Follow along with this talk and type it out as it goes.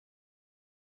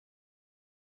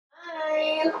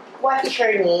smile. What is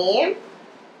your name?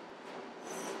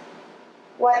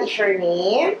 What is your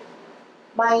name?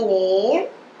 My name?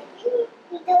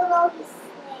 We don't know his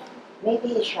name.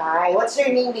 Maybe he's shy. What's your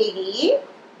name, baby?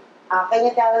 Can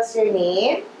you tell us your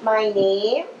name? My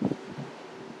name?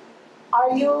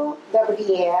 Are you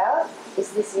Gabriel?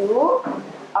 Is this you?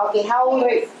 Okay, how old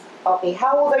are you? Okay,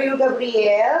 how old are you,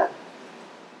 Gabriel?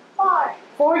 4.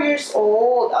 4 years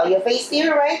old. Oh, your face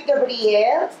here, right,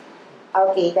 Gabriel?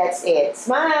 Okay, that's it.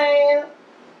 Smile.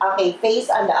 Okay, face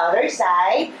on the other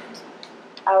side.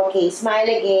 Okay, smile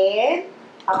again.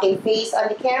 Okay, face on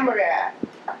the camera.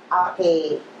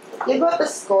 Okay. You go to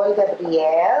school,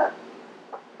 Gabriel?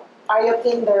 Are you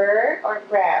kinder or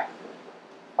prep?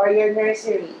 Or your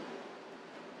nursery?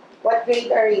 What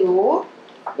grade are you?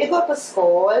 You go to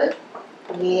school?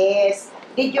 Yes.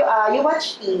 Did you you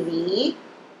watch TV?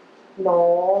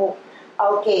 No.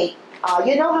 Okay.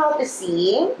 You know how to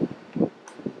sing?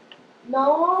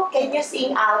 No. Can you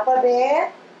sing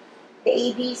alphabet? The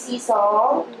ABC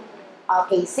song?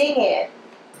 Okay, sing it.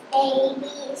 A, B,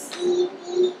 C,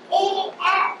 D, E,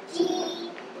 F,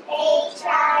 G, H,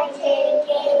 I, J,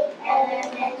 K, L, M,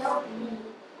 N, O, P,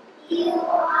 Q,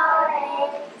 R,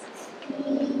 S, T,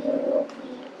 U, V,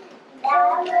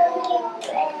 W,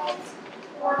 X,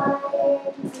 Y,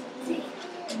 and Z.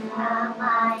 Now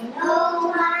I know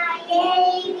my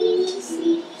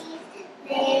ABCs.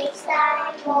 Next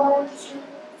time, won't you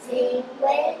sing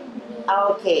with me?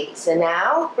 Okay, so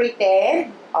now,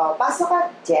 pretend. Pasok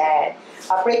ka dyan.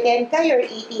 Pretend ka you're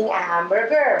eating a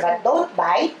hamburger, but don't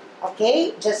bite.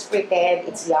 Okay? Just pretend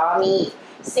it's yummy.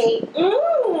 Say,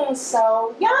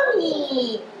 so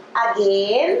yummy.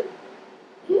 Again,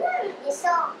 It's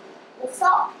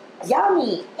so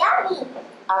yummy. yummy.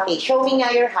 Okay, show me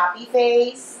now your happy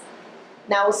face.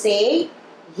 Now say,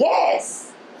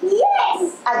 yes.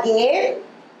 Yes. Again,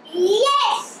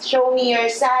 Yes. show me your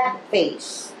sad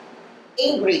face.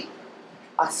 Angry.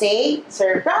 Say,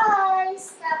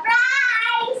 surprise.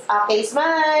 Surprise. Okay,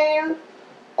 smile.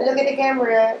 Look at the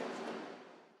camera.